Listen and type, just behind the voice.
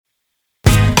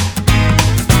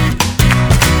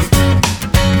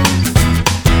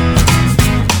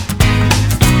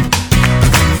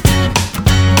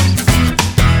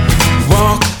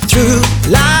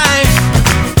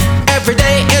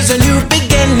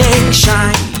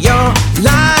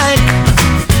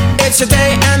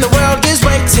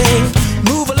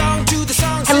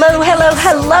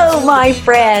Hello, my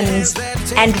friends,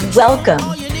 and welcome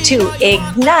to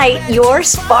Ignite Your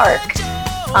Spark.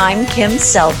 I'm Kim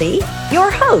Selby, your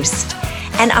host,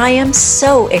 and I am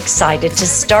so excited to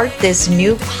start this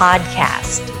new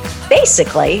podcast.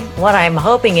 Basically, what I'm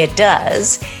hoping it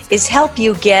does is help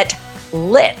you get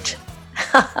lit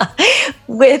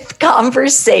with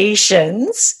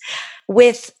conversations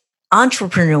with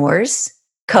entrepreneurs,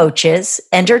 coaches,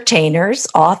 entertainers,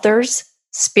 authors,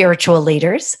 spiritual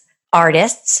leaders,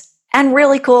 artists, and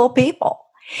really cool people.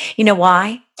 You know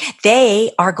why?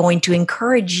 They are going to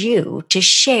encourage you to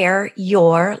share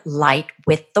your light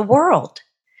with the world.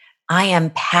 I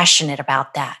am passionate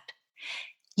about that.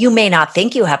 You may not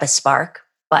think you have a spark,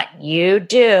 but you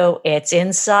do. It's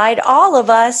inside all of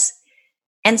us.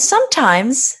 And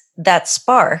sometimes that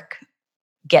spark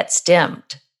gets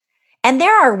dimmed. And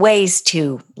there are ways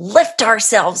to lift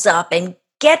ourselves up and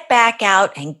get back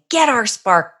out and get our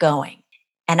spark going.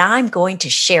 And I'm going to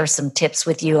share some tips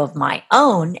with you of my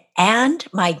own, and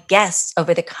my guests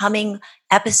over the coming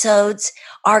episodes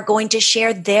are going to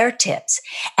share their tips,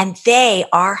 and they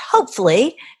are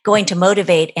hopefully going to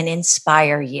motivate and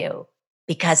inspire you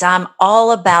because I'm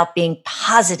all about being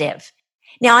positive.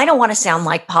 Now, I don't want to sound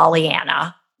like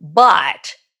Pollyanna,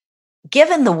 but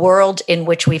given the world in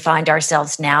which we find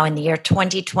ourselves now in the year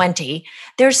 2020,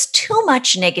 there's too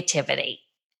much negativity.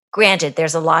 Granted,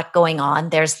 there's a lot going on.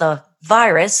 There's the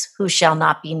virus, who shall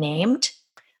not be named.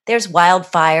 There's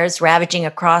wildfires ravaging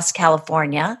across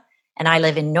California, and I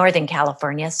live in Northern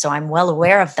California, so I'm well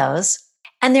aware of those.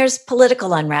 And there's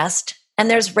political unrest, and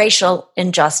there's racial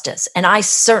injustice. And I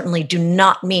certainly do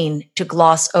not mean to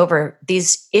gloss over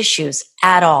these issues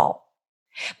at all.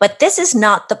 But this is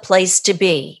not the place to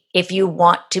be if you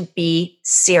want to be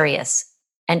serious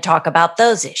and talk about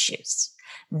those issues.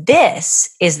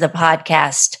 This is the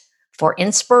podcast for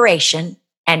inspiration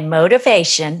and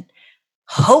motivation,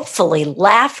 hopefully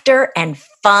laughter and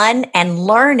fun and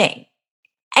learning.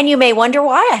 And you may wonder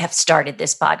why I have started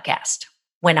this podcast.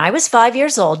 When I was 5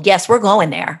 years old, yes, we're going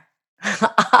there,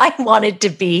 I wanted to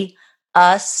be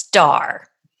a star.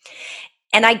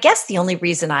 And I guess the only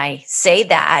reason I say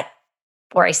that,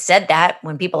 or I said that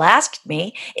when people asked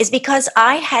me, is because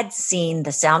I had seen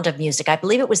The Sound of Music. I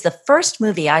believe it was the first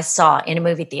movie I saw in a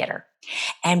movie theater.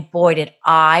 And boy, did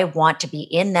I want to be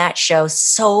in that show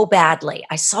so badly.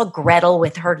 I saw Gretel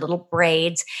with her little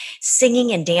braids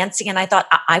singing and dancing, and I thought,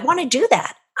 I want to do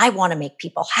that. I want to make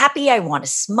people happy. I want to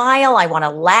smile. I want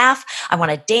to laugh. I want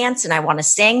to dance, and I want to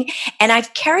sing. And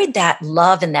I've carried that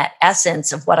love and that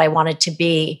essence of what I wanted to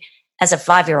be as a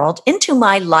 5-year-old into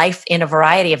my life in a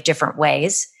variety of different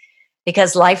ways,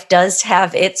 because life does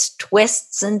have its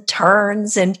twists and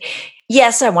turns. And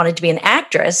yes, I wanted to be an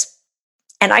actress,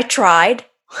 and I tried,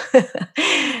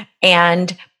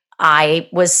 and I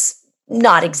was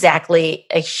not exactly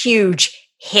a huge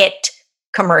hit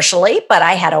commercially, but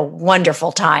I had a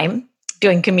wonderful time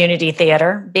doing community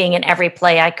theater, being in every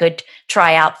play I could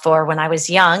try out for when I was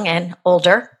young and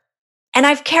older. And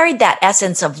I've carried that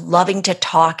essence of loving to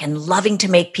talk and loving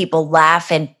to make people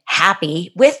laugh and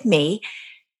happy with me.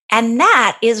 And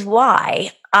that is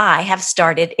why I have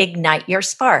started Ignite Your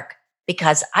Spark,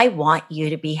 because I want you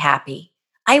to be happy.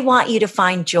 I want you to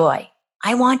find joy.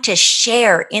 I want to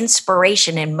share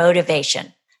inspiration and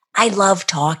motivation. I love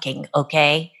talking,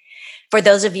 okay? For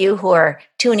those of you who are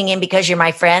tuning in because you're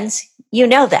my friends, you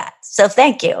know that. So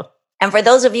thank you. And for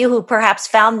those of you who perhaps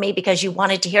found me because you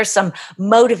wanted to hear some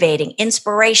motivating,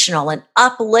 inspirational, and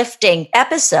uplifting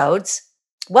episodes,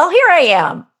 well, here I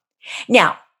am.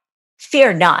 Now,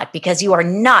 fear not, because you are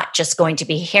not just going to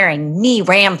be hearing me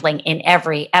rambling in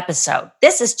every episode.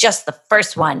 This is just the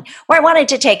first one where I wanted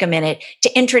to take a minute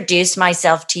to introduce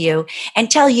myself to you and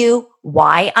tell you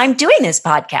why I'm doing this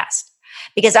podcast.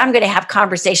 Because I'm going to have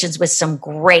conversations with some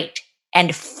great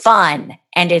and fun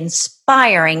and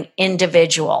inspiring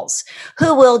individuals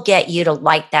who will get you to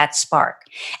light that spark.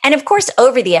 And of course,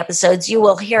 over the episodes, you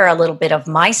will hear a little bit of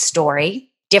my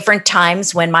story, different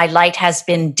times when my light has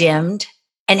been dimmed,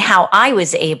 and how I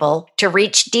was able to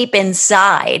reach deep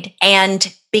inside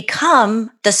and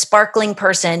become the sparkling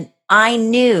person I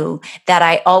knew that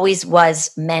I always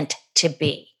was meant to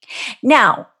be.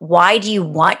 Now, why do you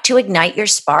want to ignite your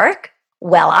spark?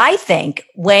 Well, I think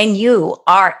when you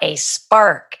are a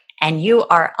spark and you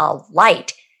are a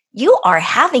light, you are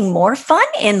having more fun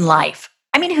in life.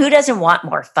 I mean, who doesn't want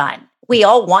more fun? We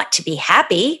all want to be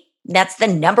happy. That's the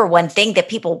number one thing that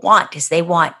people want, is they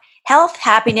want health,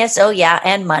 happiness, oh yeah,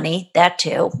 and money, that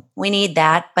too. We need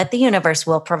that, but the universe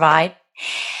will provide.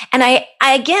 And I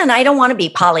don't want to be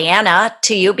Pollyanna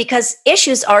to you, because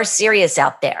issues are serious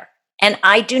out there, and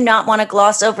I do not want to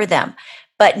gloss over them.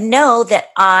 but know that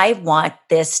I want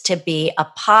this to be a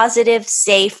positive,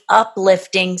 safe,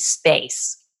 uplifting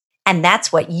space. And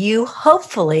that's what you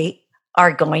hopefully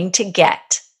are going to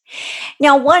get.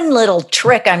 Now, one little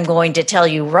trick I'm going to tell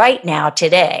you right now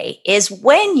today is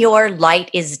when your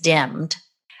light is dimmed,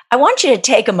 I want you to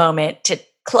take a moment to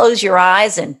close your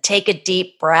eyes and take a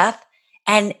deep breath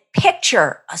and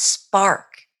picture a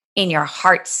spark in your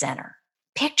heart center.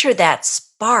 Picture that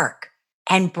spark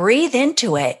and breathe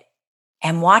into it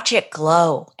and watch it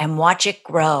glow and watch it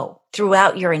grow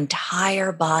throughout your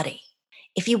entire body.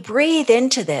 If you breathe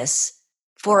into this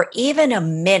for even a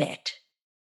minute,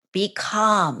 be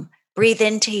calm, breathe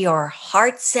into your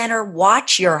heart center,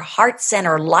 watch your heart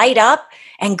center light up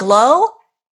and glow,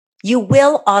 you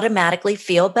will automatically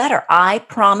feel better. I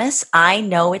promise, I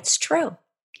know it's true.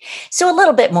 So a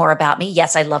little bit more about me.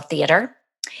 Yes, I love theater.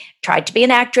 Tried to be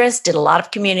an actress, did a lot of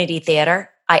community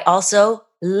theater. I also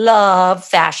love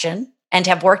fashion and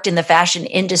have worked in the fashion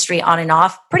industry on and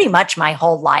off pretty much my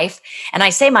whole life. And I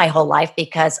say my whole life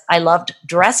because I loved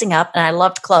dressing up and I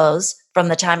loved clothes from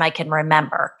the time I can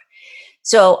remember.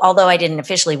 So although I didn't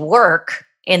officially work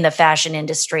in the fashion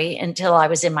industry until I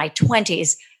was in my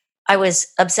 20s, I was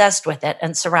obsessed with it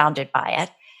and surrounded by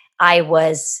it. I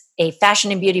was a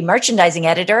fashion and beauty merchandising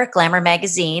editor at Glamour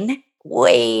magazine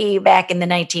way back in the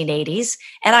 1980s.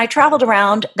 And I traveled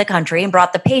around the country and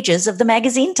brought the pages of the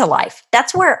magazine to life.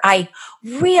 That's where I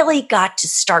really got to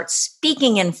start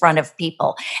speaking in front of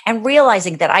people and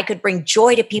realizing that I could bring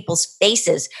joy to people's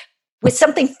faces with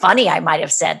something funny I might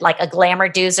have said, like a glamour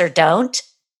do's or don't.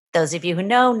 Those of you who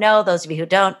know. Those of you who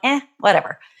don't,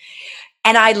 whatever.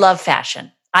 And I love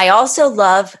fashion. I also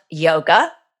love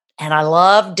yoga and I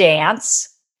love dance.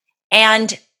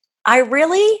 And I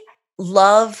really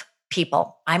love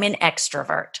people. I'm an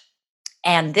extrovert.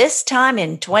 And this time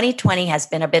in 2020 has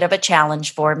been a bit of a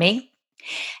challenge for me.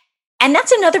 And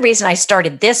that's another reason I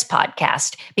started this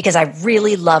podcast, because I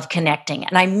really love connecting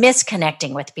and I miss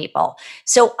connecting with people.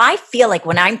 So I feel like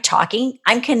when I'm talking,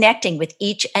 I'm connecting with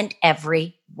each and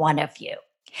every one of you.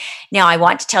 Now, I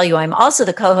want to tell you, I'm also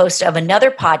the co-host of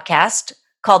another podcast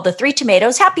called the Three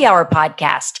Tomatoes Happy Hour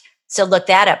podcast. So look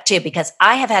that up too, because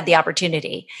I have had the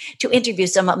opportunity to interview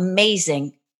some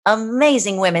amazing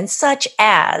women, such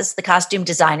as the costume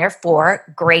designer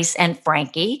for Grace and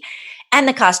Frankie and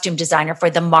the costume designer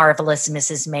for the marvelous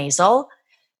Mrs. Maisel.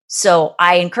 So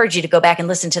I encourage you to go back and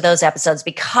listen to those episodes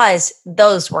because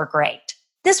those were great.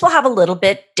 This will have a little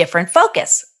bit different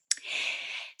focus.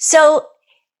 So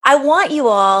I want you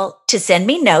all to send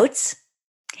me notes,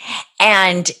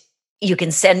 and you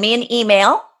can send me an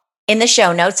email in the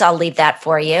show notes. I'll leave that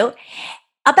for you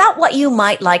about what you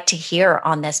might like to hear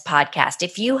on this podcast.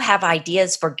 If you have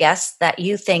ideas for guests that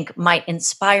you think might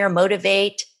inspire,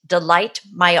 motivate, delight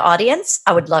my audience,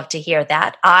 I would love to hear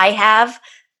that. I have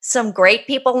some great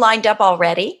people lined up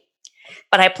already,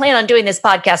 but I plan on doing this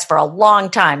podcast for a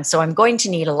long time. So I'm going to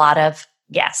need a lot of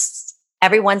guests.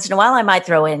 Every once in a while, I might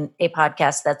throw in a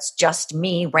podcast that's just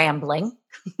me rambling.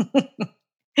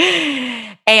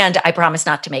 And I promise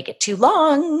not to make it too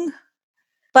long.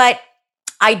 But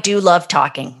I do love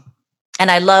talking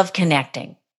and I love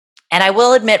connecting. And I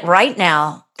will admit right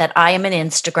now that I am an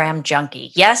Instagram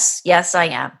junkie. Yes, I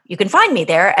am. You can find me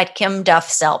there at Kim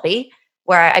Duff Selby,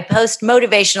 where I post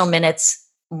motivational minutes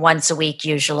once a week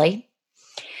usually.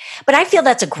 But I feel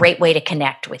that's a great way to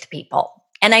connect with people.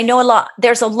 And I know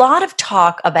there's a lot of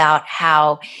talk about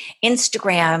how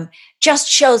Instagram just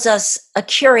shows us a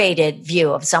curated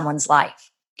view of someone's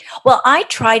life. Well, I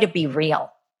try to be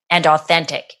real and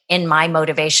authentic in my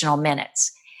motivational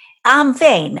minutes. I'm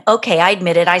vain. Okay, I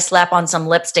admit it. I slap on some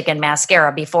lipstick and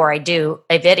mascara before I do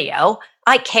a video.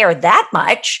 I care that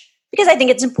much because I think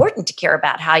it's important to care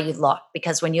about how you look,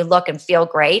 because when you look and feel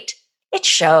great, it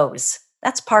shows.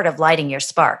 That's part of lighting your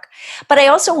spark. But I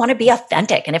also want to be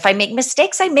authentic. And if I make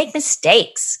mistakes, I make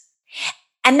mistakes.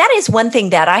 And that is one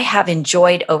thing that I have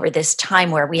enjoyed over this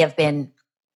time where we have been,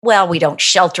 well, we don't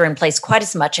shelter in place quite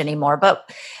as much anymore.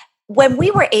 But when we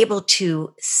were able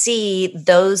to see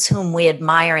those whom we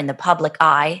admire in the public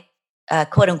eye,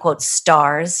 quote unquote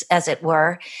stars, as it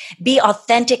were, be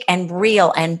authentic and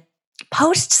real and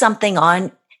post something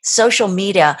on social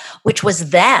media, which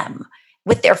was them,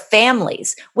 with their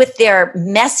families, with their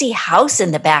messy house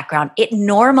in the background. It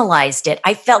normalized it.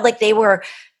 I felt like they were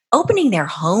opening their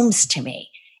homes to me.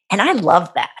 And I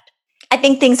love that. I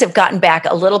think things have gotten back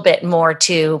a little bit more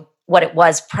to what it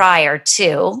was prior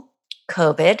to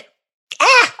COVID.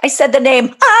 I said the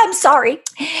name. I'm sorry.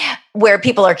 Where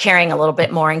people are caring a little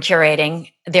bit more and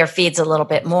curating their feeds a little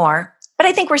bit more. But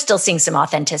I think we're still seeing some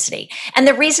authenticity. And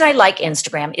the reason I like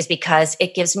Instagram is because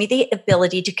it gives me the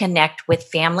ability to connect with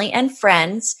family and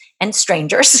friends and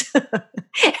strangers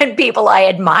and people I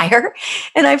admire.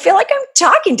 And I feel like I'm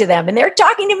talking to them and they're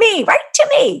talking to me, right to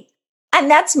me. And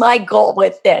that's my goal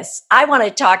with this. I want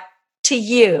to talk to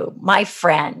you, my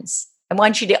friends. I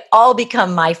want you to all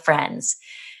become my friends.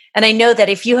 And I know that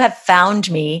if you have found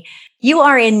me, you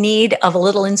are in need of a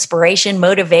little inspiration,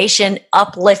 motivation,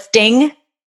 uplifting.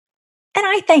 And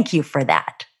I thank you for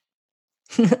that.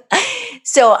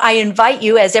 So I invite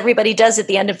you, as everybody does at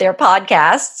the end of their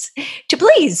podcasts, to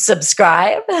please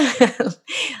subscribe,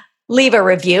 leave a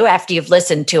review after you've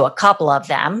listened to a couple of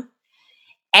them,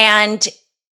 and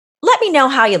let me know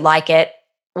how you like it,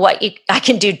 what I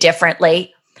can do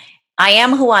differently. I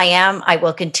am who I am. I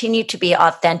will continue to be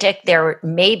authentic. There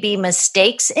may be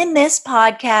mistakes in this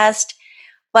podcast,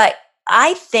 but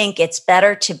I think it's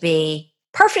better to be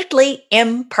perfectly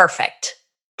imperfect.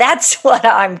 That's what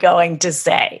I'm going to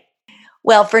say.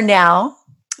 Well, for now,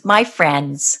 my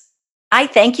friends, I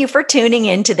thank you for tuning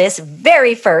into this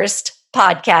very first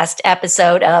podcast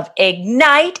episode of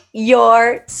Ignite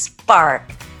Your Spark.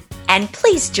 And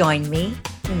please join me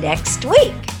next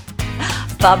week.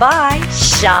 Bye-bye.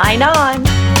 Shine on.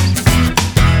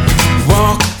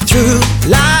 Walk through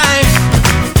life.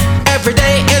 Every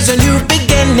day is a new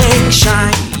beginning.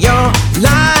 Shine your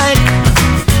light.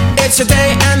 It's a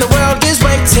day and the world is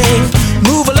waiting.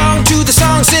 Move along to the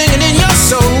song, singing in your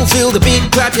soul. Feel the beat,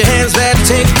 clap your hands.